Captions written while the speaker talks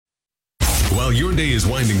While your day is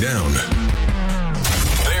winding down,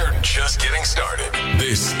 they're just getting started.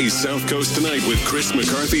 This is South Coast Tonight with Chris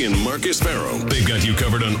McCarthy and Marcus Farrow. They've got you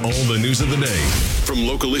covered on all the news of the day, from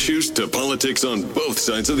local issues to politics on both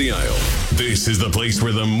sides of the aisle. This is the place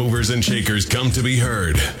where the movers and shakers come to be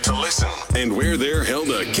heard, to listen, and where they're held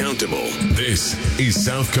accountable. This is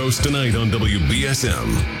South Coast Tonight on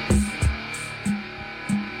WBSM.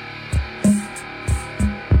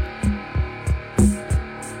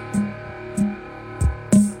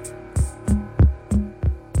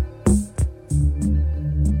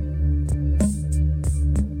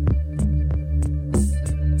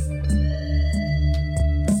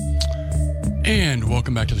 And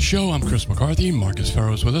welcome back to the show. I'm Chris McCarthy. Marcus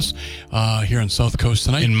Farrow is with us here on South Coast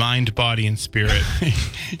Tonight. In mind, body, and spirit.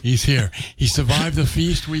 He's here. He survived the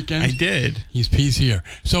feast weekend. I did. He's here.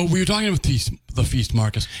 So we were talking about the feast,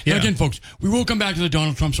 Marcus. Yeah. Now again, folks, we will come back to the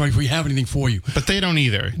Donald Trump story if we have anything for you. But they don't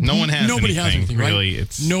either. Nobody has anything, really.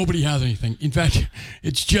 Right? Nobody has anything. In fact,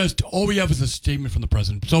 it's just all we have is a statement from the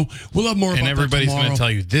president. So we'll have more about that tomorrow. And everybody's going to tell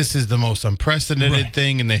you this is the most unprecedented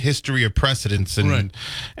thing in the history of precedents. And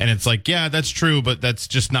it's like, yeah, that's true, but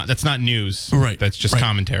that's not news. Right. That's just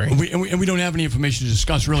commentary. And we don't have any information to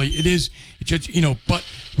discuss, really. It's just, but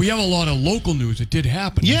we have a lot of local news that did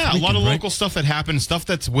happen. Yeah, a lot of local stuff that happened, stuff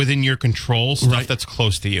that's within your control, stuff that's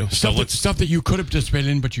close to you. Stuff that you could have participated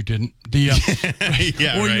in, but you didn't. You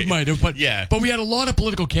might have. But we had a lot of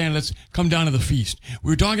political candidates come down to the feast.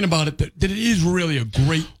 We were talking about it, that it is really a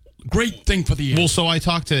great thing for the year. Well, so I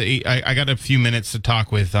got a few minutes to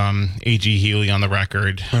talk with A.G. Healy on the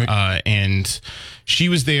record, and she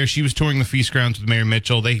was there. She was touring the feast grounds with Mayor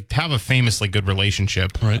Mitchell. They have a famously good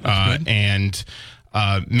relationship, good. And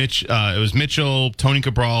it was Mitchell, Tony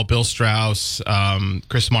Cabral, Bill Strauss,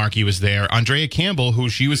 Chris Markey was there. Andrea Campbell, who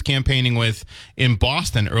she was campaigning with in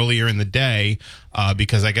Boston earlier in the day,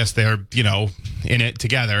 because I guess they're, in it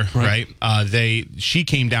together, right? She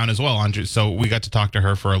came down as well, Andrea, so we got to talk to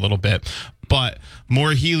her for a little bit. But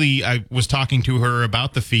Maura Healey, I was talking to her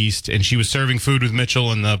about the feast, and she was serving food with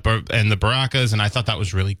Mitchell and the Baracas, and I thought that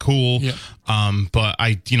was really cool. Yeah. But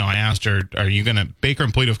I asked her, are you going to, Baker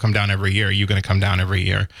and Polito come down every year? Are you going to come down every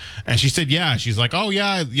year? And she said, yeah. She's like, oh,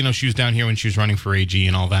 yeah. She was down here when she was running for AG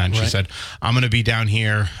and all that. And she said, I'm going to be down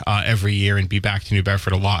here every year and be back to New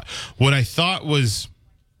Bedford a lot. What I thought was,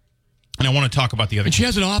 and I want to talk about the other. And she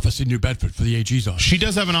has an office in New Bedford for the AG's office. She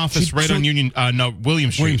does have an office on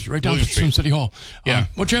William Street. Right down from City Hall. Yeah.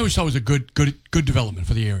 Which I always thought was a good development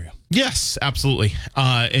for the area. Yes, absolutely.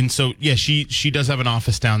 And so, yeah, she does have an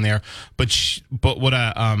office down there. And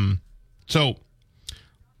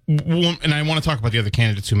I want to talk about the other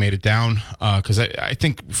candidates who made it down, because I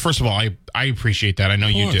think, first of all, I appreciate that. I know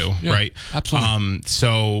you do, right? Absolutely.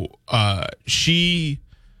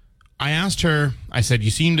 I asked her, I said, you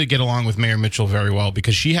seem to get along with Mayor Mitchell very well,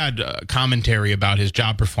 because she had commentary about his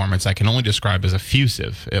job performance I can only describe as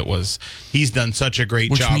effusive. It was, he's done such a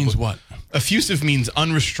great job. Which means what? Effusive means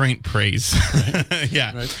unrestrained praise. Right.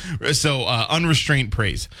 Yeah. Right. So unrestrained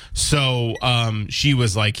praise. So she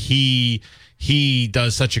was like, he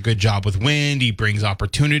does such a good job with wind. He brings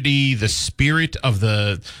opportunity. The spirit of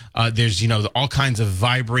there's all kinds of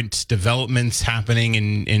vibrant developments happening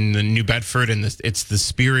in the New Bedford, and it's the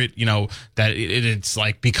spirit that it's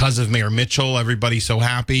like, because of Mayor Mitchell, everybody's so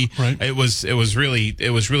happy. Right. It was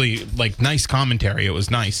really like nice commentary. It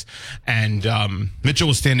was nice, and Mitchell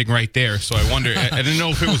was standing right there. So I wonder. I didn't know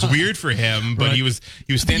if it was weird for him, but he was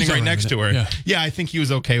standing right next to her. Yeah, I think he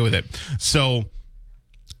was okay with it. So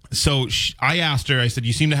I asked her, I said,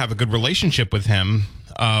 you seem to have a good relationship with him.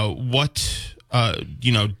 How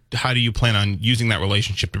do you plan on using that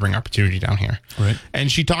relationship to bring opportunity down here? Right.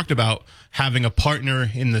 And she talked about having a partner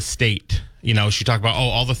in the state. She talked about,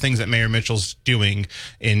 all the things that Mayor Mitchell's doing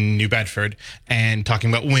in New Bedford, and talking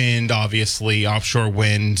about wind, obviously, offshore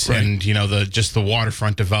wind, and, the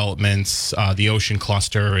waterfront developments, the ocean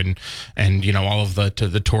cluster, and all of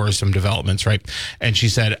the tourism developments, right? And she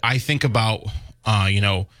said, I think about,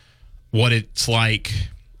 what it's like.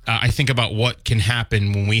 I think about what can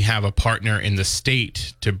happen when we have a partner in the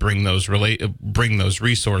state to bring those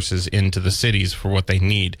resources into the cities for what they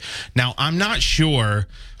need. Now, I'm not sure.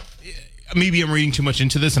 Maybe I'm reading too much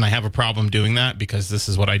into this, and I have a problem doing that because this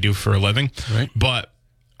is what I do for a living. Right. But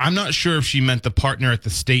I'm not sure if she meant the partner at the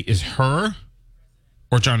state is her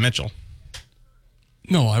or John Mitchell.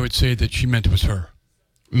 No, I would say that she meant it was her.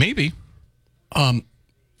 Maybe.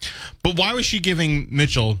 But why was she giving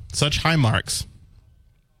Mitchell such high marks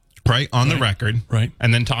Right, on the record. Right.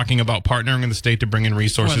 And then talking about partnering with the state to bring in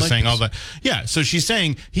resources, saying this. all that. Yeah, so she's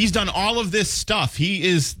saying he's done all of this stuff. He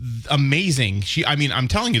is amazing. I'm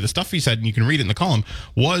telling you, the stuff he said, and you can read it in the column,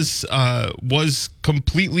 was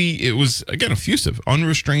completely, it was, again, effusive,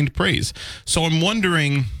 unrestrained praise. So I'm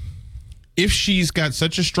wondering if she's got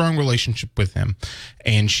such a strong relationship with him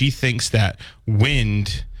and she thinks that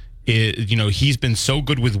wind... he's been so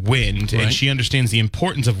good with wind, and she understands the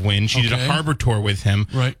importance of wind. She did a harbor tour with him.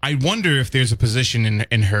 Right. I wonder if there's a position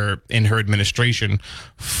in her administration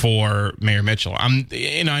for Mayor Mitchell.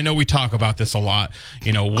 I know we talk about this a lot.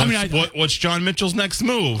 What's John Mitchell's next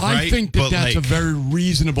move? I think that's a very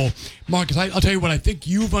reasonable, Marcus. I'll tell you what. I think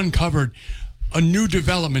you've uncovered a new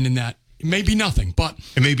development in that. It may be nothing, but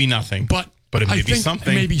it may be nothing, but it may be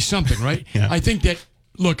something. It may be something, right? Yeah. I think that.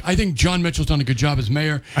 Look, I think John Mitchell's done a good job as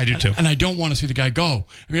mayor. I do too, and I don't want to see the guy go.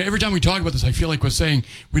 I mean, every time we talk about this, I feel like we're saying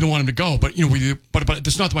we don't want him to go, but but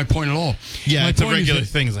that's not my point at all. Yeah, my it's a regular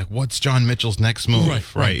thing. It's like, what's John Mitchell's next move?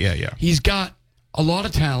 Right. Yeah. He's got a lot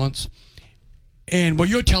of talents, and what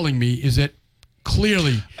you're telling me is that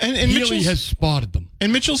clearly Healy has spotted them.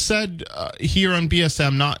 And Mitchell said here on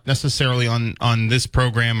BSM, not necessarily on this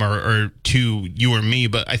program or to you or me,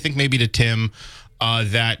 but I think maybe to Tim.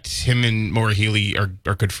 That him and Maura Healy are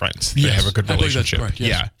good friends. They have a good relationship. That's correct,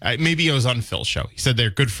 yes. Yeah, maybe it was on Phil's show. He said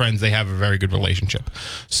they're good friends. They have a very good relationship.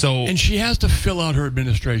 And she has to fill out her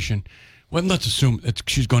administration. Well, let's assume that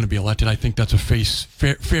she's going to be elected. I think that's a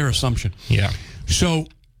fair assumption. Yeah. So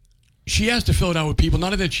she has to fill it out with people,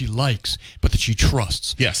 not that she likes, but that she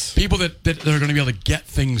trusts. Yes. People that are going to be able to get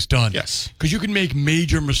things done. Yes. Because you can make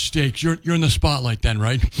major mistakes. You're in the spotlight then,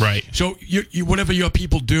 right? Right. So you whatever your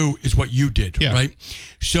people do is what you did, right?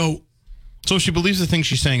 So she believes the things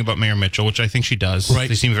she's saying about Mayor Mitchell, which I think she does. Right.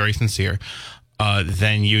 They seem very sincere.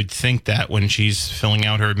 Then you'd think that when she's filling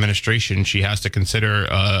out her administration, she has to consider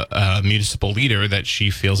a municipal leader that she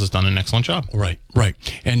feels has done an excellent job. Right.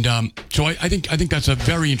 And so I think that's a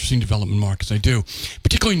very interesting development, Marcus. I do,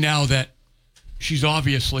 particularly now that she's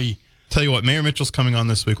obviously. Tell you what, Mayor Mitchell's coming on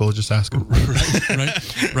this week. We'll just ask him.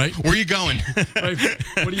 Right. Where are you going? Right.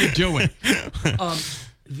 What are you doing?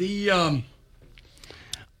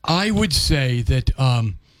 I would say that.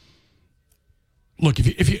 Look,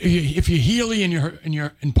 if you're Healy and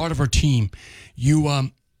you're part of our team,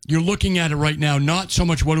 you're looking at it right now. Not so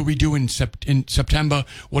much what do we do in September,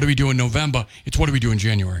 what do we do in November. It's what do we do in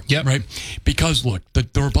January. Yep. Right. Because look,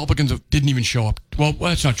 the Republicans didn't even show up. Well,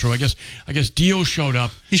 that's not true. I guess Deal showed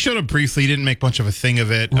up. He showed up briefly. He didn't make much of a thing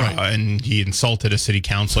of it, right. And he insulted a city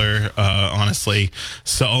councilor. Honestly,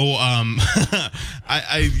 so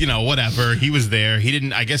whatever. He was there. He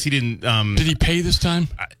didn't. I guess he didn't. Did he pay this time?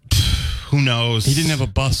 Who knows? He didn't have a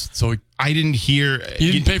bus, so I didn't hear.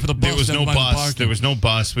 He didn't pay for the bus. There was no bus. There was no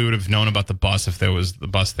bus. We would have known about the bus if there was the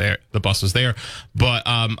bus there. The bus was there, but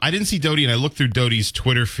I didn't see Doty, and I looked through Doty's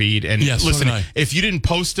Twitter feed. And listen, if you didn't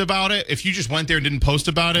post about it, if you just went there and didn't post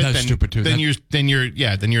about it, that's then stupid too. Then you're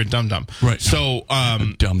a dum dum. Right. So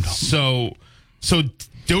dum-dum. So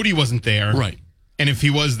Doty wasn't there. Right. And if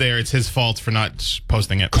he was there, it's his fault for not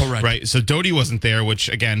posting it. Correct. Right? So Doty wasn't there, which,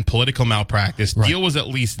 again, political malpractice. Right. Deal was at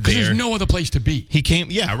least there. Because there's no other place to be. He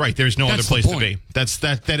came, yeah, right. There's no other place to be.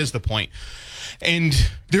 That is the point. And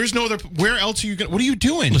there's no other, where else are you going? What are you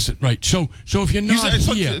doing? Listen, right. So if you're not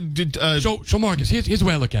here. So Marcus, here's the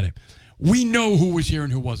way I look at it. We know who was here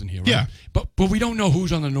and who wasn't here, right? Yeah. But we don't know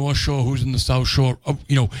who's on the North Shore, who's in the South Shore,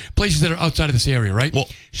 places that are outside of this area, right? Well,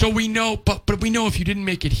 so we know, but we know if you didn't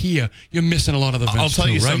make it here, you're missing a lot of the events. I'll tell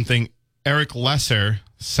you right? something. Eric Lesser,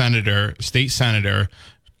 state senator,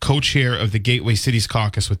 co-chair of the Gateway Cities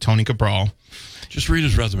Caucus with Tony Cabral. Just read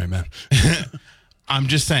his resume, man. I'm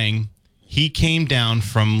just saying, he came down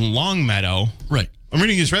from Longmeadow. Right. I'm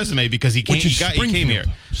reading his resume because he came here.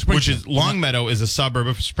 Which is Longmeadow is a suburb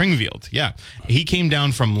of Springfield. Yeah. He came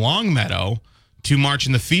down from Longmeadow to march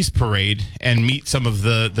in the feast parade and meet some of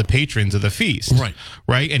the patrons of the feast. Right.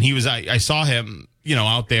 Right. And I saw him,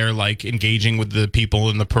 out there like engaging with the people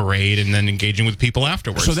in the parade and then engaging with people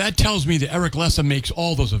afterwards. So that tells me that Eric Lesser makes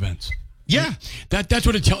all those events. Yeah. Right? That's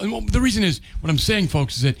what it tells. Well, the reason is what I'm saying,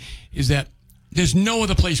 folks, is that there's no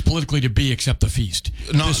other place politically to be except the feast.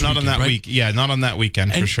 Not on that week. Yeah, not on that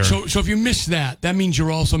weekend for sure. So if you miss that means you're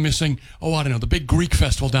also missing, the big Greek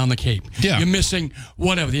festival down the Cape. Yeah. You're missing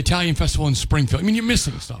the Italian festival in Springfield. I mean, you're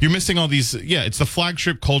missing stuff. You're missing all these. Yeah, it's the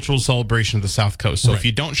flagship cultural celebration of the South Coast. So if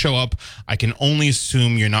you don't show up, I can only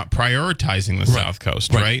assume you're not prioritizing the South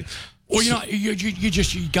Coast, right? Or you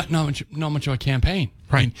got not much of a campaign.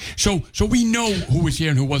 Right. I mean, so we know who was here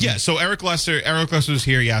and who wasn't. Yeah, so Eric Lesser was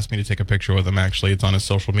here. He asked me to take a picture with him, actually. It's on his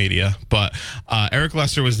social media. But Eric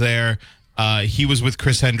Lesser was there. He was with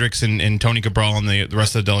Chris Hendricks and Tony Cabral and the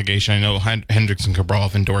rest of the delegation. I know Hendricks and Cabral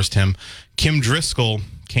have endorsed him. Kim Driscoll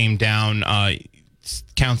came down.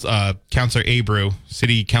 Councilor Abreu,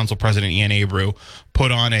 City Council President Ian Abreu,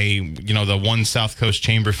 put on the One South Coast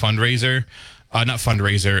Chamber fundraiser.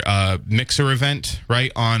 Mixer event,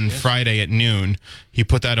 right, on Friday at noon. He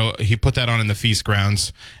put that on in the feast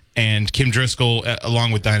grounds, and Kim Driscoll,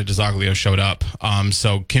 along with Diana DeZoglio, showed up.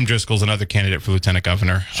 So Kim Driscoll's another candidate for lieutenant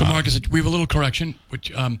governor. So, Marcus, we have a little correction.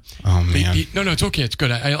 Which no, it's okay. It's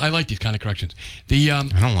good. I like these kind of corrections. I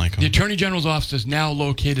don't like them. The Attorney General's office is now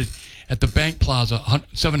located at the Bank Plaza,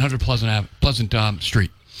 700 Pleasant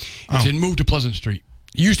Street. It's moved to Pleasant Street.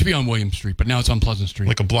 It used to be on William Street, but now it's on Pleasant Street.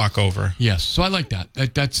 Like a block over. Yes. So I like that.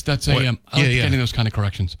 That's I like getting those kind of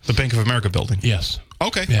corrections. The Bank of America building. Yes.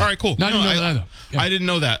 Okay. Yeah. All right, cool. I didn't know that either. Yeah. I didn't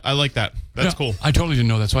know that. I like that. That's cool. I totally didn't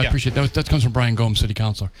know that, so I appreciate that. That comes from Brian Gomes, City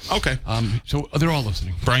Councilor. Okay. So they're all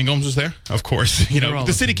listening. Brian Gomes was there, of course.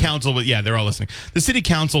 The City Council. They're all listening. The City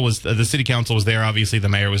Council was there. Obviously, the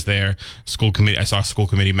mayor was there. School committee. I saw school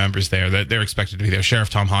committee members there. They're expected to be there. Sheriff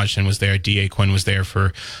Tom Hodgson was there. DA Quinn was there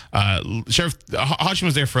for. Sheriff Hodgson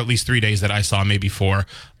was there for at least 3 days that I saw, maybe 4.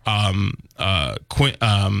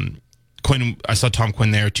 Quinn, I saw Tom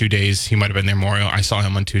Quinn there 2 days. He might have been there more. I saw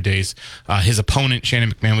him on 2 days. His opponent,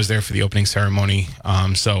 Shannon McMahon, was there for the opening ceremony.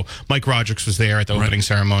 So Mike Rodricks was there at the opening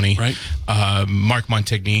ceremony. Right. Mark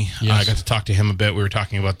Montigny, I got to talk to him a bit. We were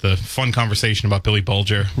talking about the fun conversation about Billy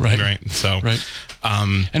Bulger. Right. So. Right.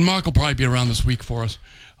 And Mark will probably be around this week for us.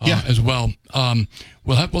 As well.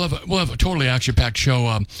 We'll have a totally action-packed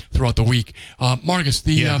show throughout the week. Marcus,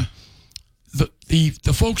 the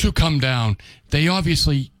folks who come down, they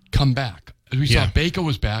obviously come back. As we saw, Baker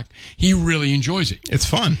was back. He really enjoys it. It's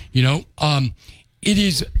fun. It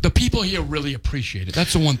is, the people here really appreciate it.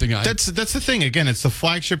 That's the one thing That's the thing. Again, it's the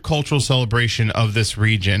flagship cultural celebration of this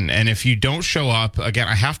region. And if you don't show up, again,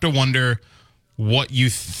 I have to wonder what you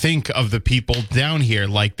think of the people down here.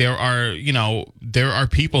 Like there are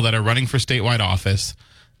people that are running for statewide office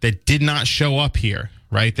that did not show up here,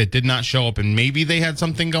 right? That did not show up, and maybe they had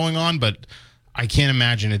something going on, but I can't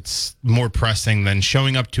imagine it's more pressing than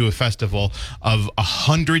showing up to a festival of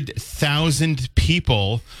 100,000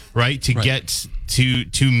 people, right? To get to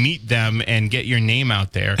meet them and get your name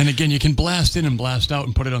out there. And again, you can blast in and blast out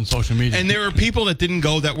and put it on social media. And there are people that didn't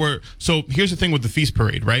go that were. So here's the thing with the feast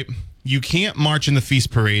parade, right? You can't march in the feast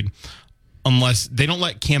parade unless they don't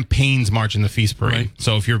let campaigns march in the feast parade. Right.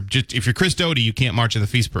 So if you're Chris Doty, you can't march in the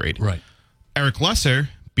feast parade. Right. Eric Lesser,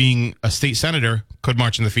 being a state senator, could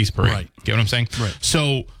march in the feast parade. Right. Get what I'm saying? Right.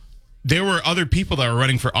 So there were other people that were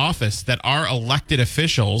running for office that are elected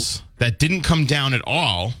officials that didn't come down at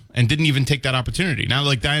all and didn't even take that opportunity. Now,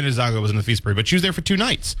 like Diana DeZoglio was in the feast parade, but she was there for 2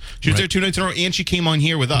 nights. She was there 2 nights in a row, and she came on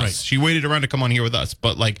here with us. Right. She waited around to come on here with us.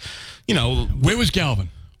 But where was Galvin?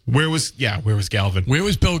 Where was Galvin? Where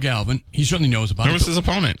was Bill Galvin? He certainly knows about it. Where was his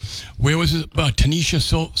opponent? Where was Tanisha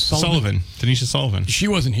Sullivan? Tanisha Sullivan. She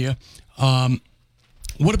wasn't here.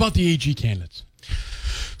 What about the AG candidates?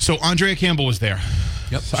 So Andrea Campbell was there.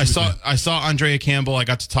 Yep. So I saw Andrea Campbell. I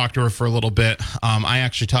got to talk to her for a little bit. I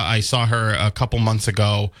saw her a couple months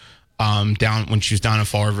ago. Down when she was down in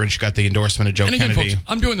Fall River, and she got the endorsement of Joe and again, Kennedy. Folks,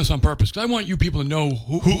 I'm doing this on purpose because I want you people to know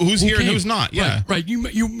who's here and who's not. Yeah, right. You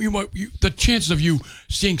the chances of you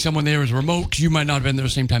seeing someone there is remote because you might not have been there the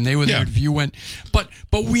same time they were there if you went. But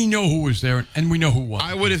we know who was there and we know who wasn't.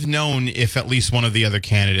 I would have known if at least one of the other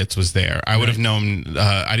candidates was there. I would have known.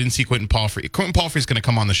 I didn't see Quentin Palfrey. Quentin Palfrey is going to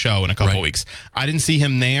come on the show in a couple of weeks. I didn't see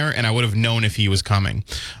him there, and I would have known if he was coming.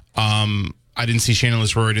 I didn't see Shannon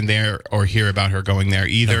Liz-Royden there or hear about her going there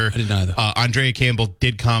either. No, I didn't either. Andrea Campbell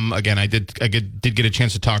did come. Again, I did get a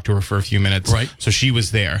chance to talk to her for a few minutes. Right. So she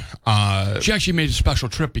was there. She actually made a special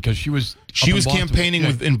trip because she was campaigning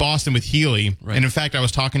in Boston with Healy. Right. And in fact, I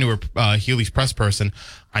was talking to her, Healy's press person.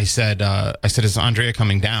 I said, is Andrea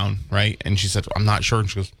coming down? Right. And she said, I'm not sure. And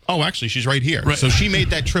she goes, oh, actually, she's right here. Right. So she made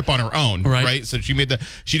that trip on her own. Right. So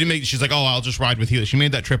she's like, oh, I'll just ride with Healy. She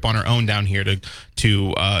made that trip on her own down here to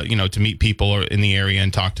meet people in the area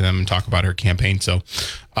and talk to them and talk about her campaign. So,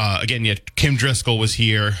 again, Kim Driscoll was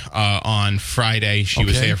here on Friday. She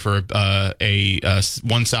was there for a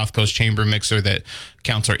One South Coast Chamber mixer that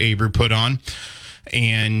Councilor Abreu put on.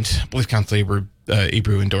 And I believe Councilor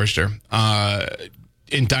Abreu endorsed her.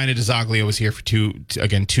 And Diana DeZoglio was here for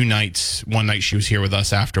 2 nights. One night she was here with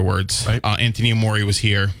us afterwards. Right. Anthony Amori was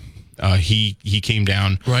here. He came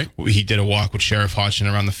down. Right. He did a walk with Sheriff Hodgson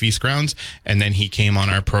around the feast grounds, and then he came on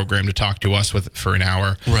our program to talk to us for an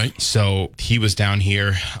hour. Right. So he was down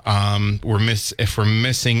here. If we're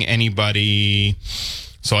missing anybody,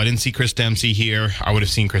 So I didn't see Chris Dempsey here. I would have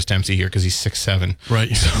seen Chris Dempsey here because he's 6'7".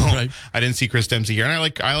 Right. So right. I didn't see Chris Dempsey here. And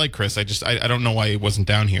I like Chris. I don't know why he wasn't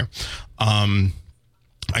down here.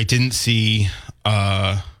 I didn't see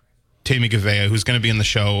Tammy Gavea, who's going to be in the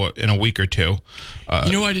show in a week or two.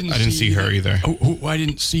 I didn't see her either. Who I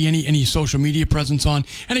didn't see any social media presence on.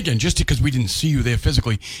 And again, just because we didn't see you there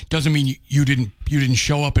physically doesn't mean you didn't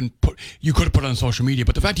show up and you could have put it on social media.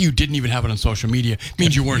 But the fact that you didn't even have it on social media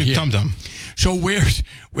means you weren't here. Dum-dum. So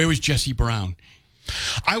where was Jesse Brown?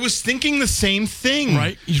 I was thinking the same thing.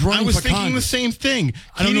 Right? He's running for Congress. I was thinking the same thing.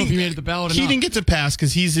 I don't know if he made it the ballot or not. He didn't get to pass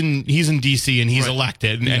because he's in D.C. and he's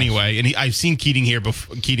elected anyway. And I've seen Keating there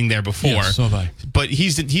before. Yes, so have I. But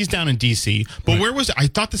he's down in D.C. But I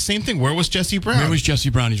thought the same thing. Where was Jesse Brown? Where was Jesse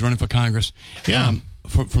Brown? He's running for Congress. Yeah.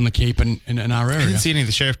 From the Cape and in our area. I didn't see any of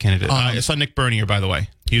the sheriff candidates. I saw Nick Bernier, by the way.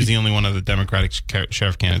 He was the only one of the Democratic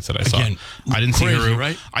sheriff candidates that I saw. Again, I didn't see Haru.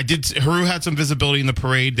 Right? Haru had some visibility in the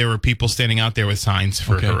parade. There were people standing out there with signs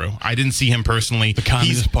for Haru. I didn't see him personally. The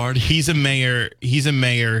Communist Party. He's a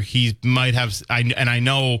mayor. He might have. I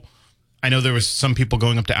know there was some people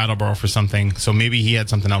going up to Attleboro for something. So maybe he had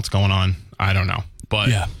something else going on. I don't know.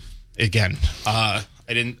 But again, I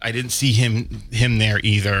didn't see him there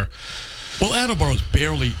either. Well, Attleboro's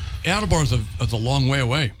a long way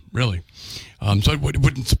away, really. So it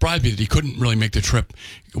wouldn't surprise me that he couldn't really make the trip.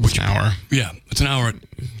 It's an hour. Yeah, it's an hour.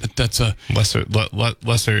 That's a Lesser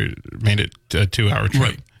made it a 2-hour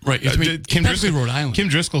trip. Right. Kim Driscoll, Rhode Island. Kim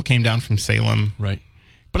Driscoll came down from Salem. Right.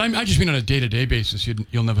 But I just mean on a day-to-day basis,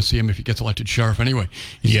 you'll never see him if he gets elected sheriff anyway.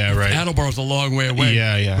 Right. Attleboro's a long way away.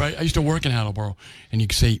 Yeah. Right. I used to work in Attleboro, and you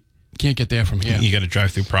could say you can't get there from here. You got to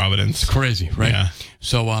drive through Providence. It's crazy, right? Yeah.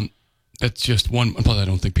 So that's just one. Plus, I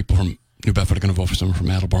don't think people from New Bedford are going to vote for someone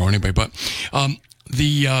from Attleboro anyway. But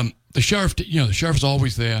the sheriff, the sheriff's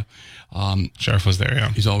always there. Sheriff was there, yeah.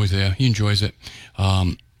 He's always there. He enjoys it.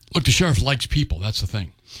 Look, the sheriff likes people. That's the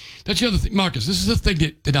thing. That's the other thing, Marcus. This is the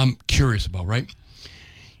thing that I'm curious about, right?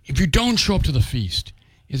 If you don't show up to the feast,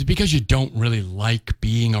 is it because you don't really like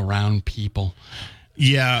being around people?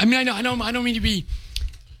 Yeah. I mean, I don't mean to be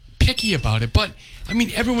picky about it, but I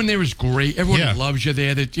mean, everyone there is great. Everyone loves you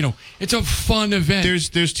there. That it's a fun event.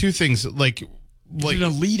 There's two things like an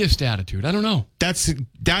elitist attitude. I don't know. That's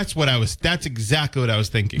exactly what I was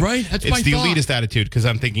thinking. Right? It's my the thought. Elitist attitude because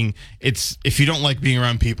I'm thinking it's if you don't like being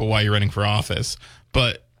around people while you're running for office,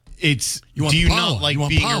 but it's do you not like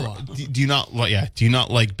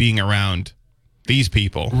being around these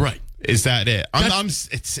people? Right. Is that it? I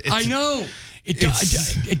know.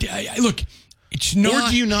 Look. It's not. Or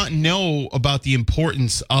do you not know about the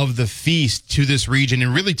importance of the feast to this region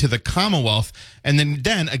and really to the Commonwealth? And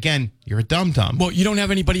then again, you're a dum-dum. Well, you don't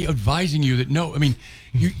have anybody advising you that no. I mean,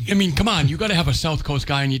 come on. You got to have a South Coast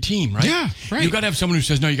guy on your team, right? Yeah, right. You got to have someone who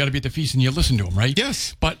says no. You got to be at the feast and you listen to him, right?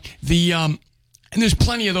 Yes. But and there's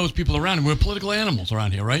plenty of those people around, and we're political animals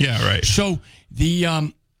around here, right? Yeah, right. So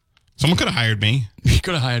someone could have hired me. You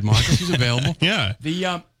could have hired Marcus. He's available. Yeah.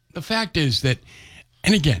 The fact is that,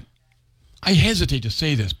 and again, I hesitate to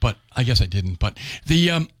say this, but I guess I didn't. But is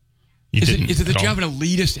it that you have an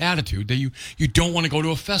elitist attitude that you don't want to go to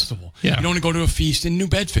a festival? Yeah. You don't want to go to a feast in New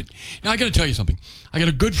Bedford. Now, I got to tell you something. I got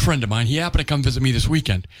a good friend of mine. He happened to come visit me this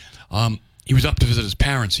weekend. He was up to visit his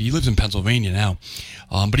parents. He lives in Pennsylvania now,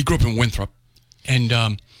 but he grew up in Winthrop. And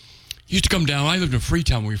he used to come down. I lived in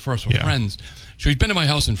Freetown when we first were friends. So he'd been to my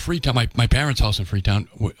house in Freetown, my parents' house in Freetown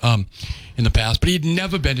in the past, but he had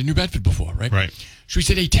never been to New Bedford before, right? Right. So he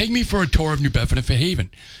said, hey, take me for a tour of New Bedford and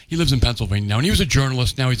Fairhaven. He lives in Pennsylvania now, and he was a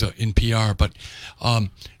journalist. Now he's in PR. But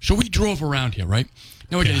so we drove around here, right?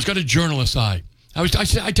 Now, again, he's got a journalist's eye. I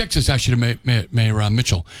texted this actually to Mayor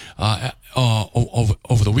Mitchell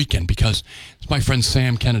over the weekend because it's my friend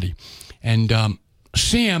Sam Kennedy. And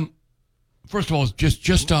Sam, first of all,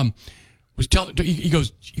 was telling, he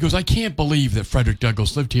goes, I can't believe that Frederick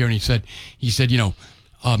Douglass lived here. And he said, he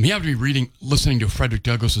happened to be listening to Frederick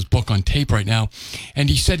Douglass's book on tape right now. And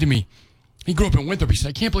he said to me, he grew up in Winthrop. He said,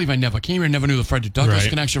 I can't believe I never came here and never knew the Frederick Douglass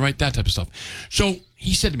connection, right? That type of stuff. So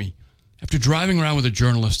he said to me, after driving around with a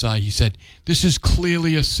journalist's eye, he said, this is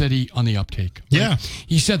clearly a city on the uptake. Right? Yeah.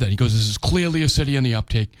 He said that. He goes, this is clearly a city on the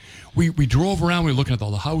uptake. We drove around. We were looking at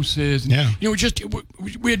all the houses. And,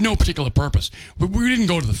 we had no particular purpose. We didn't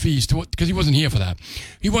go to the feast because he wasn't here for that.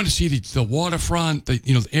 He wanted to see the waterfront,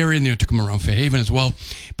 the area, and took him around Fairhaven as well.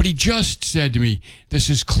 But he just said to me, this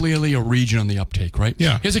is clearly a region on the uptake, right?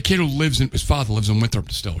 Yeah. Here's a kid his father lives in Winthrop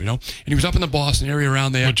still, and he was up in the Boston area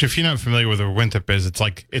around there. Which, if you're not familiar with where Winthrop is,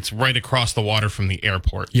 it's right across the water from the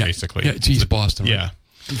airport, basically. Yeah, it's East Boston, right? Yeah.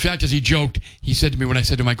 In fact, as he joked, he said to me when I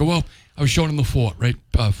said to him, I go, well, I was showing him the fort, right?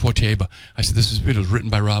 Fort Tabor. I said, it was written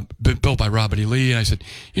by built by Robert E. Lee. And I said,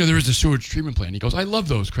 there is a sewage treatment plant. He goes, I love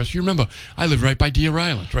those, Chris. You remember, I live right by Deer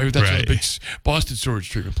Island, right? That's where the big Boston sewage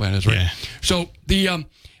treatment plant is, right? Yeah. So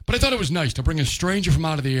but I thought it was nice to bring a stranger from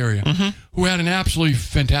out of the area who had an absolutely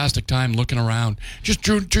fantastic time looking around, just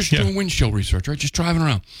doing windshield research, right? Just driving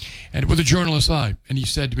around, and with a journalist's eye. And he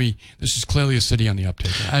said to me, "This is clearly a city on the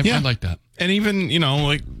uptake." I like that. And even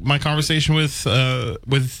like my conversation with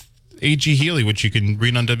A.G. Healy, which you can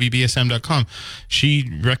read on WBSM.com,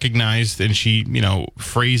 she recognized and she,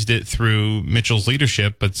 phrased it through Mitchell's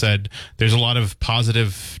leadership, but said there's a lot of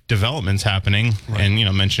positive developments happening and,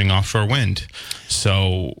 mentioning offshore wind.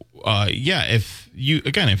 So, if you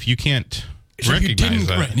can't recognize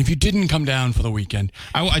that. Right, and if you didn't come down for the weekend.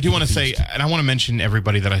 I do want to say, and I want to mention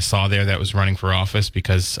everybody that I saw there that was running for office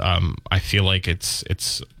because I feel like it's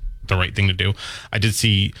the right thing to do.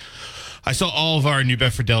 I saw all of our New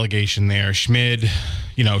Bedford delegation there. Schmid,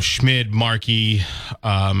 Markey.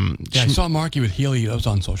 I saw Markey with Healy. That was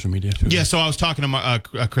on social media too. Yeah, so I was talking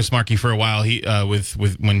to Chris Markey for a while. He with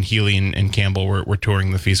when Healy and Campbell were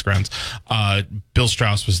touring the feast grounds. Bill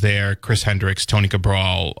Strauss was there. Chris Hendricks, Tony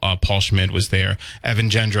Cabral, Paul Schmid was there.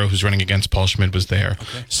 Evan Gendro, who's running against Paul Schmid, was there.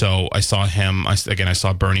 Okay. So I saw him. I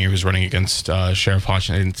saw Bernier, who's running against Sheriff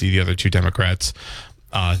Hodgson. I didn't see the other two Democrats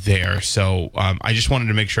there. So I just wanted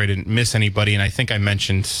to make sure I didn't miss anybody, and I think I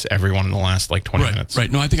mentioned everyone in the last 20 minutes.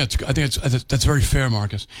 Right. No, I think that's very fair,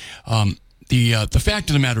 Marcus. The fact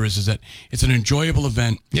of the matter is that it's an enjoyable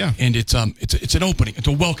event. Yeah. And it's an opening. It's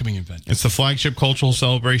a welcoming event. It's the flagship cultural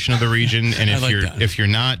celebration of the region, and if you're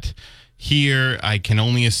not here, I can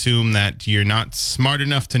only assume that you're not smart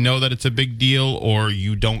enough to know that it's a big deal, or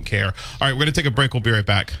you don't care. All right, we're gonna take a break. We'll be right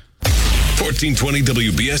back. 1420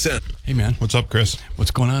 WBSN. Hey, man. What's up, Chris? What's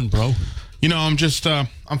going on, bro? I'm just, I'm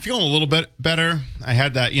feeling a little bit better. I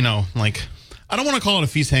had that, I don't want to call it a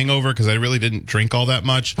feast hangover because I really didn't drink all that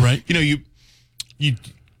much. Right. You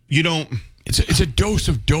don't. It's a dose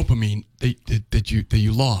of dopamine that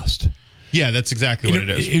you lost. Yeah, that's exactly what it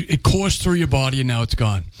is. It coursed through your body and now it's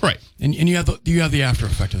gone. Right. And you have the after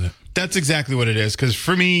effect of that. That's exactly what it is. Because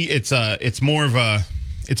for me, it's more of a.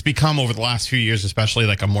 It's become over the last few years, especially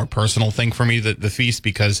a more personal thing for me, the feast,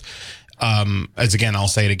 because I'll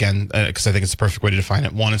say it again, because I think it's the perfect way to define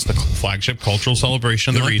it. One, it's the flagship cultural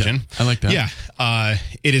celebration of the region. I like that. Yeah.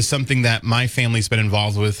 It is something that my family's been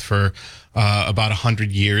involved with for about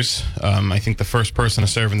 100 years. I think the first person to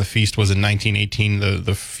serve in the feast was in 1918.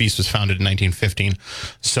 The feast was founded in 1915.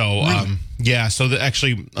 So, really? So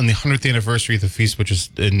actually on the 100th anniversary of the feast, which is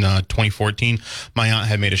in 2014, my aunt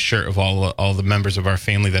had made a shirt of all the members of our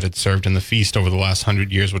family that had served in the feast over the last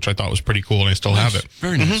 100 years, which I thought was pretty cool, and I still have it.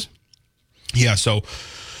 Very nice. Yeah, so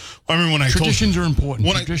I remember when traditions are important.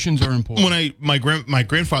 Traditions are important. When my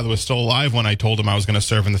grandfather was still alive, when I told him I was going to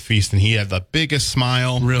serve in the feast, and he had the biggest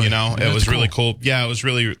smile. Really, it was really cool. Yeah, it was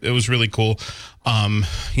really cool.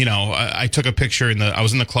 I took a picture I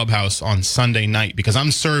was in the clubhouse on Sunday night because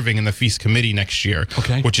I'm serving in the feast committee next year.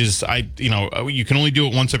 Okay. Which is you can only do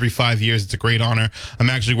it once every 5 years. It's a great honor. I'm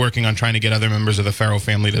actually working on trying to get other members of the Farrow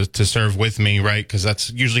family to serve with me, right? Because that's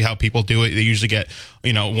usually how people do it. They usually get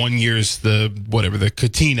 1 year's the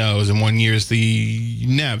Catinos and 1 year's the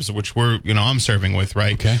Nebs, which I'm serving with,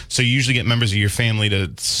 right? Okay. So you usually get members of your family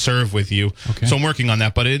to serve with you. Okay. So I'm working on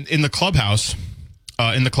that. But in the clubhouse.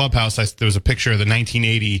 There was a picture of the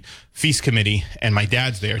 1980 feast committee, and my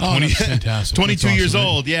dad's there. Oh, that's fantastic. 22 that's years awesome,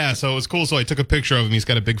 old. Yeah, so it was cool. So I took a picture of him. He's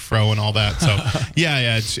got a big fro and all that. So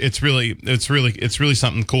yeah, it's really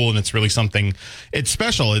something cool, and it's really something. It's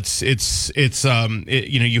special. It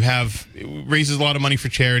raises a lot of money for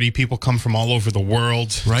charity. People come from all over the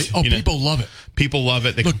world. Right. Oh, people love it. People love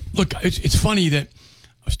it. Look. It's funny that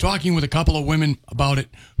I was talking with a couple of women about it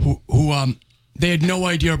who they had no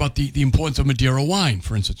idea about the importance of Madeira wine,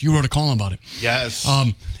 for instance. You wrote a column about it. Yes.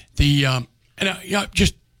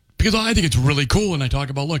 Just because I think it's really cool, and I talk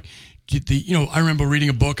about, I remember reading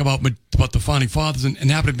a book about the founding fathers and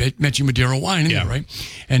happened to mention Madeira wine in there, right?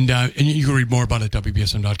 And you can read more about it at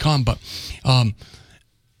WBSM.com. But and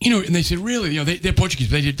they said, really, they're Portuguese.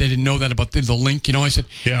 They didn't know that about the link. I said,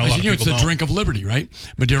 it's the drink of liberty, right?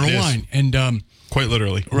 Madeira wine, and quite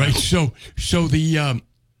literally, right? So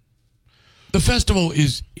the festival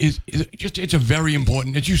is it's a very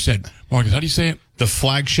important, as you said, Marcus. How do you say it? The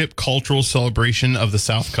flagship cultural celebration of the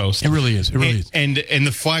South Coast. It really is. It really is. And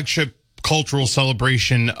the flagship cultural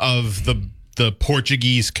celebration of the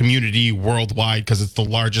Portuguese community worldwide, because it's the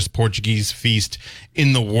largest Portuguese feast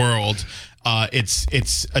in the world.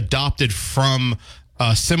 It's adopted from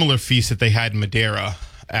a similar feast that they had in Madeira.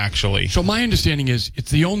 actually. So my understanding is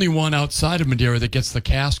it's the only one outside of Madeira that gets the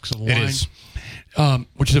casks of wine. It is.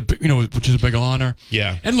 Which is a big honor.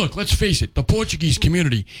 Yeah. And look, let's face it, the Portuguese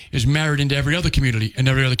community is married into every other community, and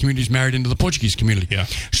every other community is married into the Portuguese community. Yeah.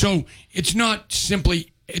 So it's not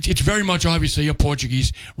simply, it's very much obviously a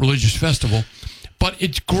Portuguese religious festival, but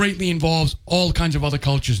it greatly involves all kinds of other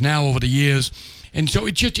cultures now over the years. And so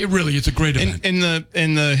it's a great event.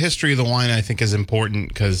 In the history of the wine, I think is important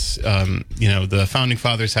because the founding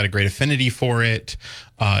fathers had a great affinity for it.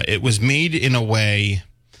 It was made in a way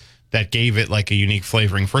that gave it like a unique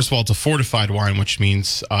flavoring. First of all, it's a fortified wine, which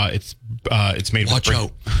means it's made. Watch with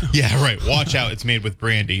out! Yeah, right. Watch out! It's made with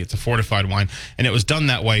brandy. It's a fortified wine, and it was done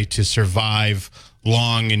that way to survive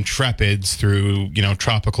long intrepids through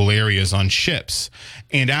tropical areas on ships.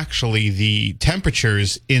 And actually, the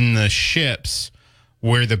temperatures in the ships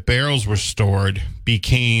where the barrels were stored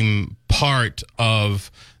became part of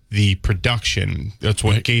the production. That's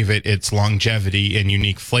what gave it its longevity and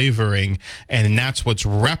unique flavoring, and that's what's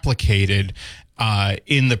replicated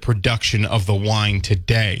in the production of the wine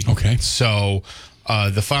today. Okay. So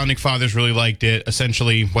the founding fathers really liked it.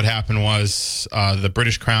 Essentially, what happened was the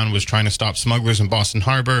British Crown was trying to stop smugglers in Boston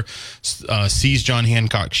Harbor, seized John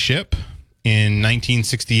Hancock's ship in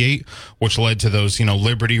 1968, which led to those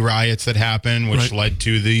Liberty riots that happened, which led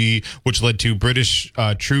to British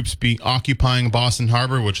troops occupying Boston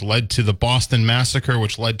Harbor, which led to the Boston Massacre,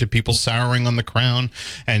 which led to people souring on the Crown,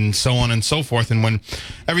 and so on and so forth. And when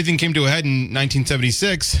everything came to a head in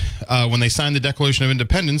 1976, when they signed the Declaration of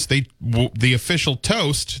Independence, the official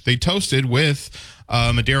toast they toasted with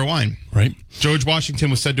Madeira wine. Right. George Washington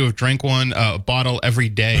was said to have drank one bottle every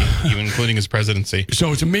day, even including his presidency.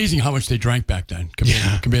 So it's amazing how much they drank back then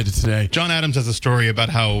compared to today. John Adams has a story about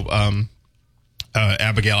how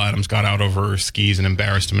Abigail Adams got out over her skis and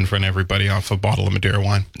embarrassed him in front of everybody off a bottle of Madeira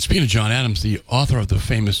wine. Speaking of John Adams, the author of the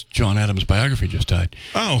famous John Adams biography just died.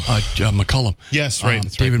 Oh. McCullum. Yes, right.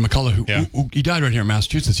 That's David right. McCullum, who he died right here in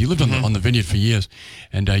Massachusetts. He lived on the vineyard for years,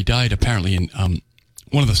 and he died apparently in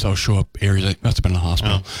one of the South Shore areas. It must have been in a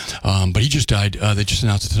hospital. Oh. But he just died. They just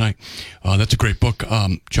announced it tonight. That's a great book,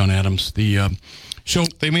 John Adams. So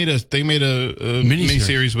they made a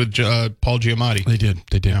miniseries with Paul Giamatti. They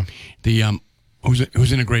did. Yeah.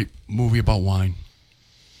 Who's in a great movie about wine?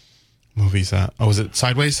 Movie's that? Oh, was it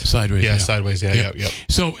Sideways? Sideways. Yeah, Sideways. Yeah.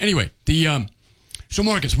 So anyway, so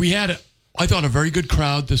Marcus, we had I thought a very good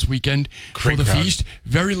crowd this weekend for the feast.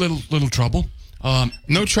 Very little trouble.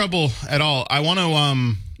 No trouble at all. I want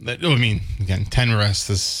to, again, 10 arrests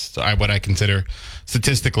is what I consider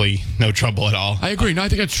statistically no trouble at all. I agree. No, I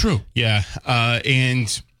think that's true. Yeah.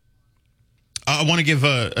 And I want to give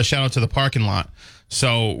a shout out to the parking lot.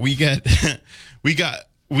 So we get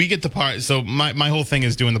the part. So my whole thing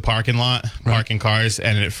is doing the parking lot, parking cars.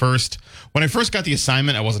 And when I first got the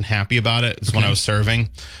assignment, I wasn't happy about it. It's when I was serving,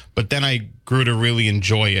 but then I grew to really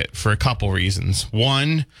enjoy it for a couple reasons.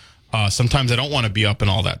 One, sometimes I don't want to be up in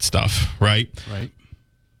all that stuff, right? Right.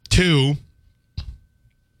 Two,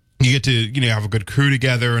 you get to have a good crew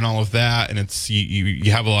together and all of that, and it's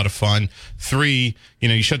you have a lot of fun. Three,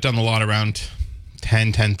 you shut down the lot around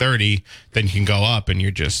 10:30, then you can go up and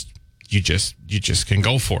you just can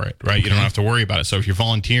go for it, right? Okay. You don't have to worry about it. So if you're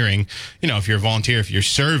volunteering, if you're a volunteer, if you're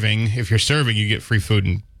serving, you get free food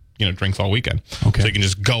and drinks all weekend. Okay. So you can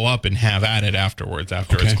just go up and have at it afterwards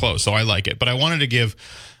after it's closed. So I like it, but I wanted to give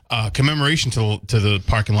commemoration to the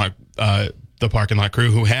parking lot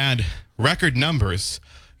crew who had record numbers,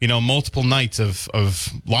 multiple nights of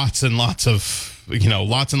lots and lots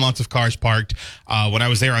of cars parked. When I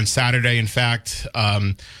was there on Saturday, in fact,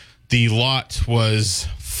 the lot was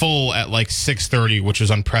full at like 6:30, which was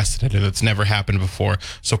unprecedented. It's never happened before.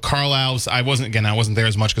 So Carl Alves, I wasn't there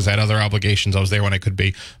as much because I had other obligations. I was there when I could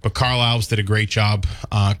be, but Carl Alves did a great job.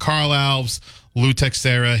 Carl Alves, Lou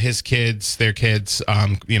Texera, his kids, their kids,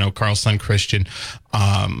 Carl's son Christian,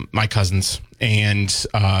 my cousins, and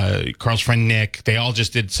Carl's friend Nick. They all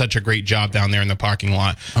just did such a great job down there in the parking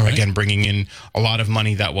lot. Right. Again, bringing in a lot of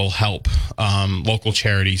money that will help local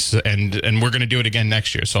charities, and we're going to do it again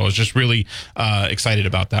next year. So I was just really excited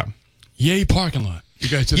about that. Yay, parking lot! You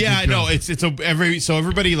guys, so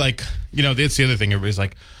everybody that's the other thing. Everybody's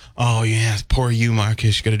like, oh yeah, poor you,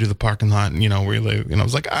 Marcus. You got to do the parking lot, and really. I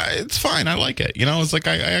was like, it's fine. I like it. It's like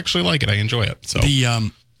I actually like it. I enjoy it. So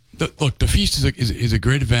the feast is a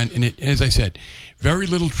great event, and as I said, very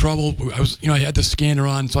little trouble. I had the scanner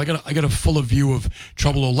on, so I got a fuller view of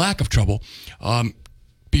trouble or lack of trouble,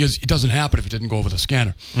 because it doesn't happen if it didn't go over the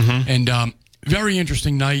scanner. Mm-hmm. And very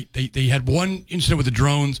interesting night. They had one incident with the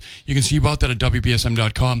drones. You can see about that at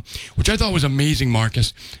WBSM.com, which I thought was amazing,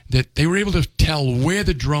 Marcus, that they were able to tell where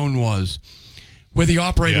the drone was where the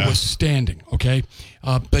operator was standing, okay?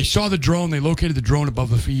 They saw the drone. They located the drone above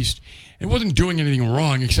the feast. It wasn't doing anything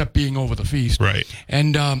wrong except being over the feast. Right.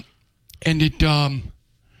 And they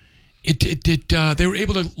were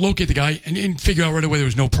able to locate the guy and figure out right away there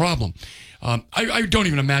was no problem. I don't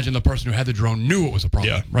even imagine the person who had the drone knew it was a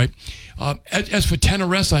problem, right? As for 10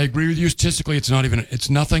 arrests, I agree with you. Statistically, it's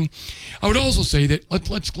nothing. I would also say that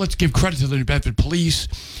let's give credit to the New Bedford police.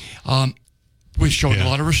 We're showing a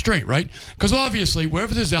lot of restraint, right? Because obviously,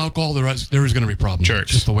 wherever there's alcohol, there is going to be problems. Sure.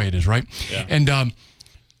 It's just the way it is, right? Yeah. And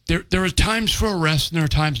there are times for arrest, and there are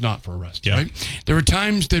times not for arrest, right? There are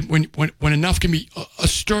times that when enough can be a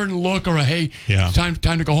stern look or a hey, time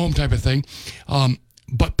to go home type of thing.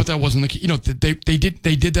 But that wasn't the key. You know, they did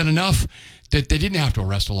that enough that they didn't have to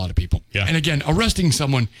arrest a lot of people. Yeah. And again, arresting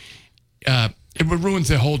someone, it ruins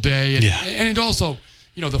their whole day, and it also,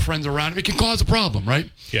 you know, the friends around it can cause a problem, right?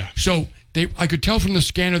 Yeah. So I could tell from the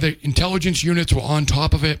scanner that intelligence units were on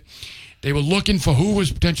top of it. They were looking for who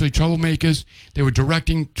was potentially troublemakers. They were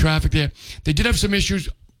directing traffic there. They did have some issues.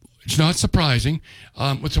 It's not surprising,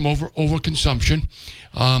 with some overconsumption.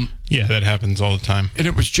 That happens all the time. And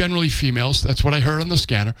it was generally females. That's what I heard on the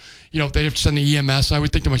scanner. You know, they have to send the EMS. I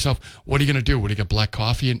would think to myself, what are you going to do? Would you get black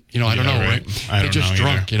coffee? And, you know, I don't know, right? They're just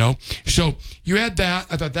drunk, either. You know? So you had that.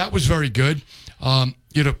 I thought that was very good.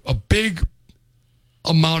 You had a big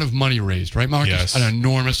amount of money raised, right, Marcus? Yes. An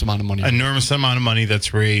enormous amount of money. Enormous amount of money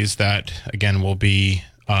that's raised that, again, will be...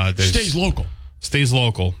 stays local. Stays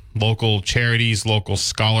local. Local charities, local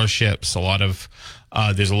scholarships.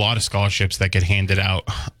 There's a lot of scholarships that get handed out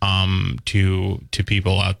to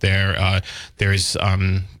people out there. There's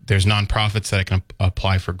nonprofits that can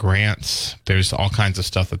apply for grants. There's all kinds of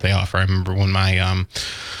stuff that they offer. I remember when my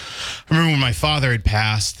father had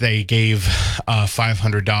passed, they gave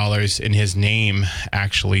 $500 in his name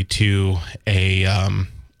actually to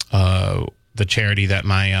the charity that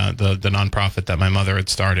the nonprofit that my mother had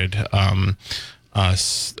started a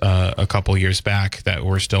couple years back that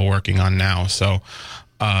we're still working on now. So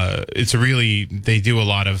they do a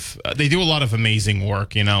lot of amazing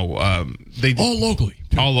work. You know, all locally.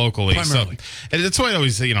 Primarily. So, and that's why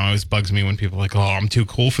it always bugs me when people are like, oh, I'm too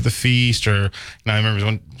cool for the feast. Or, I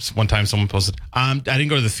remember one time someone posted, I didn't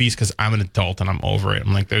go to the feast because I'm an adult and I'm over it.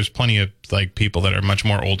 I'm like, there's plenty of like people that are much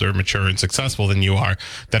more older, mature, and successful than you are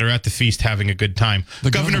that are at the feast having a good time.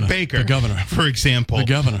 Governor Baker, for example,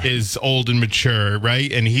 is old and mature,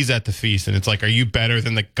 right? And he's at the feast, and it's like, are you better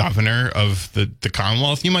than the governor of the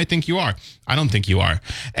Commonwealth? You might think you are. I don't think you are.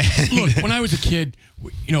 Look, when I was a kid,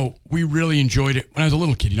 you know, we really enjoyed it. When I was a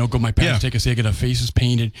little kid, you know, my parents take us there, get our faces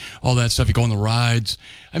painted, all that stuff. You go on the rides.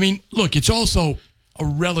 I mean, look, it's also a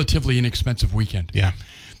relatively inexpensive weekend. Yeah.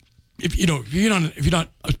 If you're not,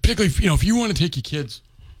 particularly, you know, if you want to take your kids,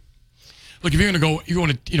 look, if you're going to go, you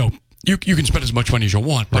want to, you know, you can spend as much money as you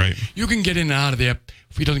want, but you can get in and out of there.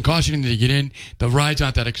 If it doesn't cost you anything to get in, the ride's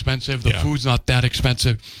not that expensive. The food's not that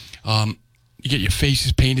expensive. You get your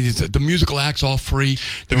faces painted. The musical acts all free.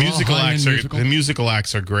 The musical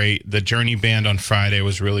acts are great. The Journey Band on Friday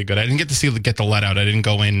was really good. I didn't get to get the let out. I didn't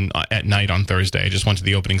go in at night on Thursday. I just went to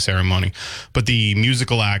the opening ceremony. But the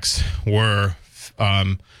musical acts were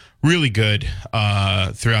really good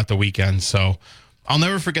throughout the weekend. So I'll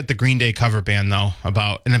never forget the Green Day cover band though. And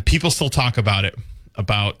then people still talk about it.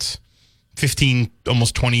 About 15,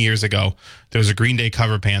 almost 20 years ago, there was a Green Day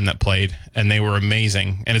cover band that played, and they were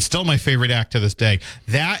amazing. And it's still my favorite act to this day.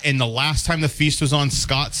 That, and the last time the feast was on,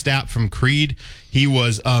 Scott Stapp from Creed, he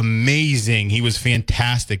was amazing. He was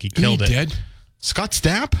fantastic. He killed it. Dead? Scott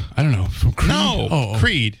Stapp? I don't know. From Creed? No,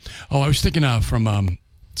 Creed. Oh, I was thinking from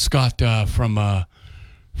Scott from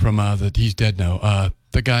he's dead now.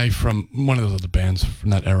 The guy from one of those other bands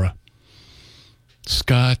from that era.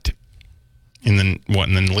 Scott. In the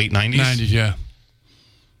late 90s? 90s, yeah.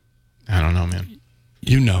 I don't know, man.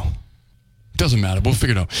 You know. Doesn't matter. We'll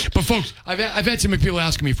figure it out. But, folks, I've had some people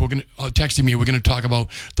asking me if we're going to, texting me, we're going to talk about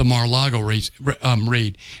the Mar-a-Lago raid.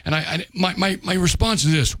 And my response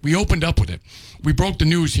is this. We opened up with it. We broke the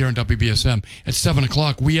news here on WBSM at 7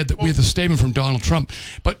 o'clock. We had the statement from Donald Trump.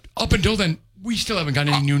 But up until then, we still haven't got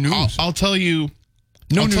any new news. I'll tell you.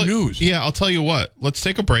 New news. Yeah, I'll tell you what. Let's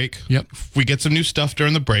take a break. Yep. If we get some new stuff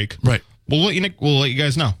during the break. Right. We'll let you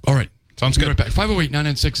guys know. All right. Sounds good. Right back.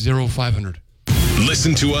 508-996-0500.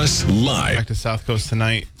 Listen to us live. Back to South Coast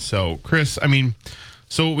tonight. So, Chris,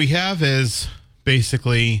 so what we have is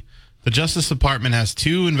basically The Justice Department has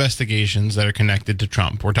 2 investigations that are connected to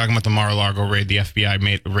Trump. We're talking about the Mar-a-Lago raid. The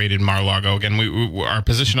FBI raided Mar-a-Lago. Again, our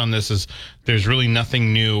position on this is there's really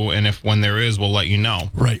nothing new, and when there is, we'll let you know.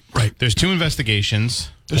 Right. There's 2 investigations.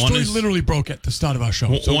 The story literally broke at the start of our show.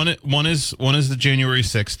 One is the January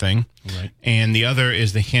 6th thing, right, and the other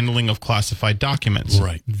is the handling of classified documents.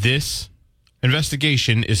 Right. This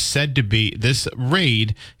investigation this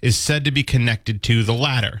raid is said to be connected to the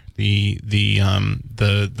latter, the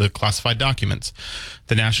classified documents.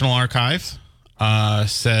 The National Archives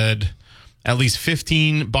said at least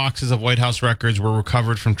 15 boxes of White House records were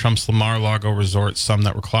recovered from Trump's Mar-a-Lago resort, some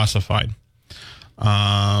that were classified.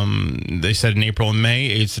 They said in April and May,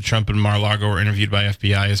 aides to Trump and Mar-a-Lago were interviewed by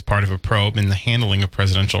FBI as part of a probe in the handling of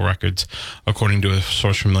presidential records, according to a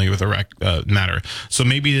source familiar with the matter. So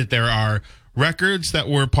maybe that there are records that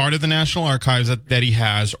were part of the National Archives that he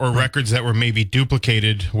has, or records that were maybe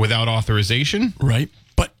duplicated without authorization. Right.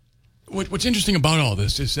 But what's interesting about all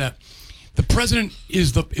this is that the president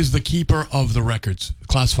is the keeper of the records,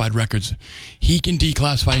 classified records. He can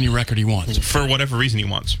declassify any record he wants. For whatever reason he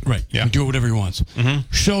wants. Right. Yeah. He can do whatever he wants.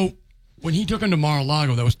 Mm-hmm. So when he took him to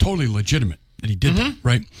Mar-a-Lago, that was totally legitimate that he did that,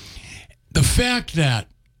 right? The fact that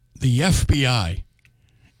the FBI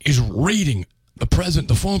is raiding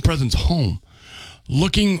the former president's home,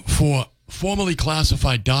 looking for formerly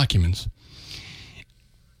classified documents,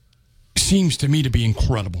 seems to me to be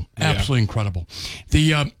incredible. Absolutely incredible.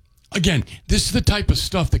 Again, this is the type of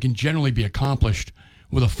stuff that can generally be accomplished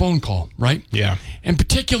with a phone call, right? Yeah. And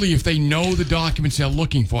particularly if they know the documents they're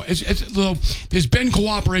looking for. There's been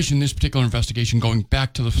cooperation in this particular investigation going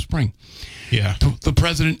back to the spring. Yeah. The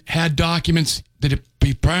president had documents that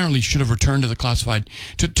he apparently should have returned to the classified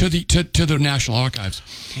to the National Archives.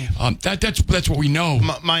 That's what we know.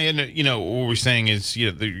 What we're saying is,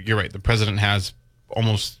 you're right. The president has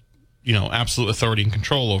almost absolute authority and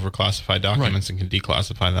control over classified documents, right, and can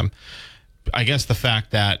declassify them. I guess the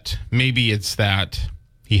fact that maybe it's that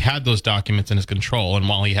he had those documents in his control, and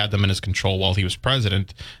while he had them in his control while he was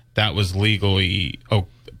president, that was legally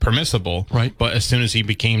permissible. Right. But as soon as he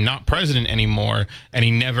became not president anymore, and he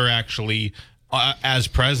never actually, as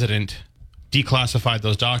president, declassified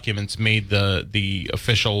those documents, made the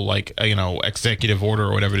official executive order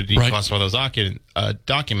or whatever to declassify those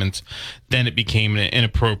documents, then it became an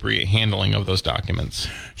inappropriate handling of those documents.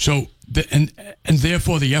 So and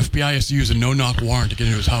therefore the FBI has to use a no-knock warrant to get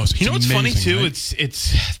into his house. It's amazing, funny too? Right?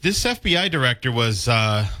 It's this FBI director was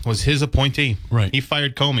his appointee. Right. He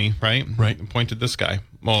fired Comey. Right. Appointed this guy.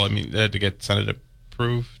 Well, I mean, they had to get Senate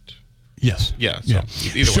approved. Yes. Yeah. So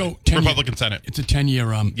either way, Republican Senate. It's a 10-year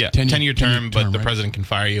 10-year term, but the president can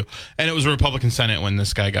fire you. And it was a Republican Senate when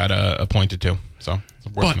this guy got appointed to. So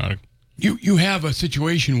it's worth noting. You have a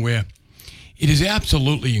situation where it is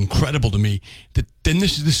absolutely incredible to me that then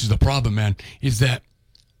this is the problem, man, is that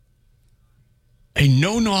a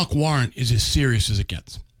no-knock warrant is as serious as it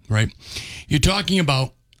gets, right? You're talking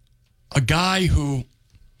about a guy who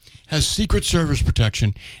has Secret Service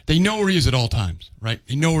protection. They know where he is at all times, right?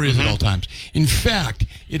 They know where he is at all times. In fact,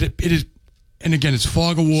 it is, and again, it's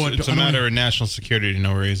fog of war. It's a matter of national security to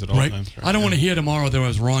know where he is at all times. Right? I don't want to hear tomorrow that I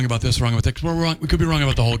was wrong about this, wrong about that, because we're wrong. We could be wrong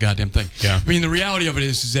about the whole goddamn thing. Yeah. I mean, the reality of it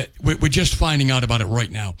is that we're just finding out about it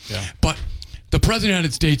right now. Yeah. But the President of the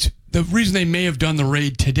United States, the reason they may have done the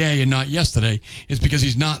raid today and not yesterday is because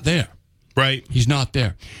he's not there. Right. He's not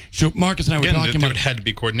there. So Marcus and I were talking about... There had to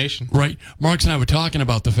be coordination. Right. Marcus and I were talking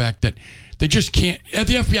about the fact that they just can't...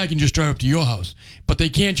 The FBI can just drive up to your house, but they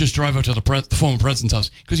can't just drive up to the former president's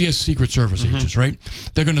house because he has Secret Service agents, right?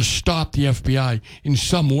 They're going to stop the FBI in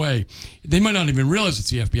some way. They might not even realize it's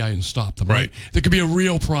the FBI and stop them, right? There could be a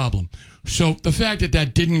real problem. So the fact that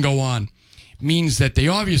that didn't go on means that they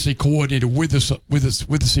obviously coordinated with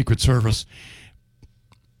the Secret Service.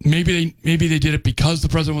 Maybe they did it because the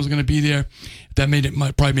president wasn't going to be there. That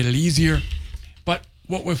probably made it easier. But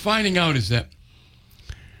what we're finding out is that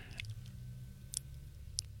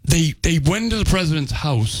they went into the president's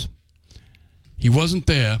house. He wasn't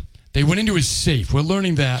there. They went into his safe. We're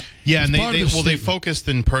learning that. Yeah, and they focused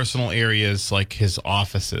in personal areas like his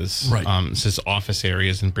offices, right? His office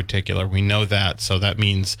areas in particular. We know that, so that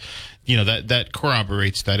means, that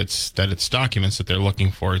corroborates that it's documents that they're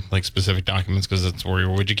looking for, like specific documents, because that's where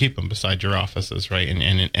would you keep them besides your offices, right?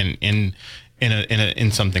 And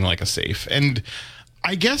in something like a safe. And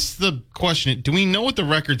I guess the question: do we know what the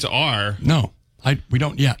records are? No, we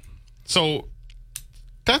don't yet. So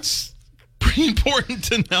that's pretty important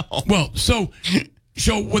to know. Well, so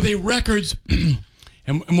were they records,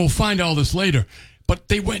 and we'll find all this later, but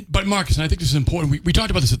Marcus, and I think this is important, we talked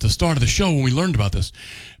about this at the start of the show when we learned about this,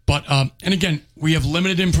 but, and again, we have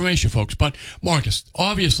limited information, folks, but Marcus,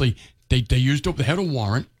 obviously, They had a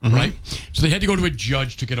warrant, right? So they had to go to a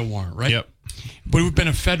judge to get a warrant, right? Yep. But it would have been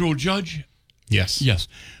a federal judge? Yes. Yes.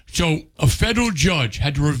 So a federal judge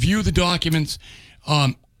had to review the documents.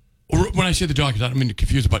 When I say the documents, I don't mean to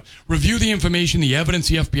confuse it, but review the information, the evidence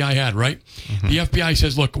the FBI had, right? The FBI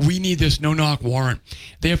says, look, we need this no-knock warrant.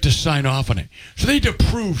 They have to sign off on it. So they had to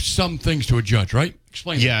prove some things to a judge, right?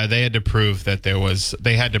 Explain. Yeah, they had to prove that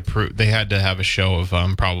they had to have a show of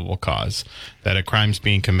probable cause that a crime's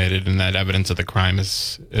being committed and that evidence of the crime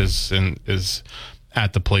is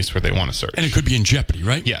at the place where they want to search. And it could be in jeopardy,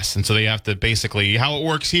 right? Yes, and so they have to basically, how it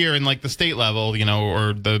works here in like the state level,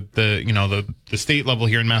 or the state level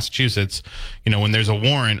here in Massachusetts, when there's a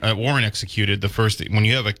warrant executed, when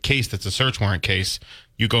you have a case that's a search warrant case,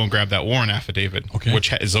 you go and grab that warrant affidavit,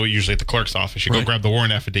 which is usually at the clerk's office. You go grab the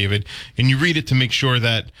warrant affidavit and you read it to make sure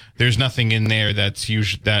that there's nothing in there that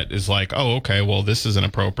is like, oh, okay, well, this isn't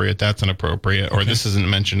appropriate, that's inappropriate, or this isn't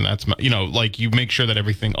mentioned. That's like you make sure that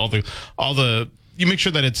everything, you make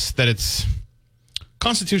sure that it's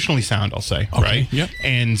constitutionally sound, I'll say, right? Yep.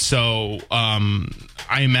 And so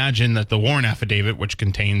I imagine that the warrant affidavit, which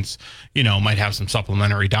contains, might have some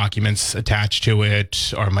supplementary documents attached to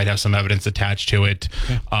it or might have some evidence attached to it,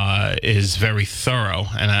 is very thorough.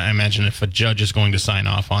 And I imagine if a judge is going to sign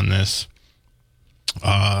off on this,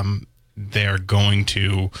 they're going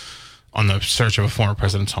to, on the search of a former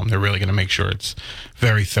president's home, they're really going to make sure it's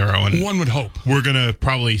very thorough. And one would hope. We're going to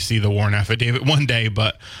probably see the warrant affidavit one day,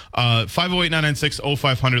 but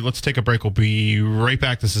 508-996-0500. Let's take a break. We'll be right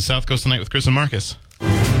back. This is South Coast Tonight with Chris and Marcus.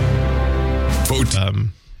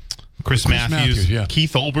 Chris Matthews, yeah.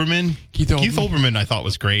 Keith Olbermann. Keith Olbermann I thought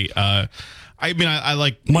was great. I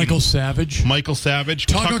like Michael Savage.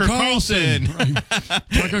 Tucker Carlson. Right.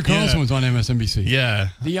 Tucker Carlson was on MSNBC. Yeah.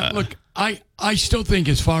 Look, I still think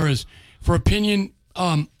as far as for opinion,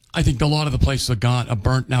 I think a lot of the places are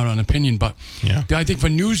burnt out on opinion. But I think for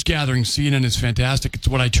news gathering, CNN is fantastic. It's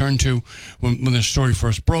what I turned to when the story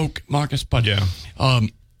first broke, Marcus. But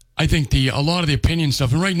I think a lot of the opinion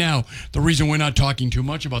stuff, and right now, the reason we're not talking too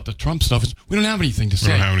much about the Trump stuff is we don't have anything to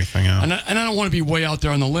say. We don't have anything else. And I don't want to be way out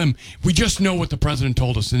there on the limb. We just know what the president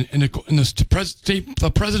told us. And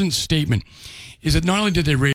the president's statement is that not only did they raise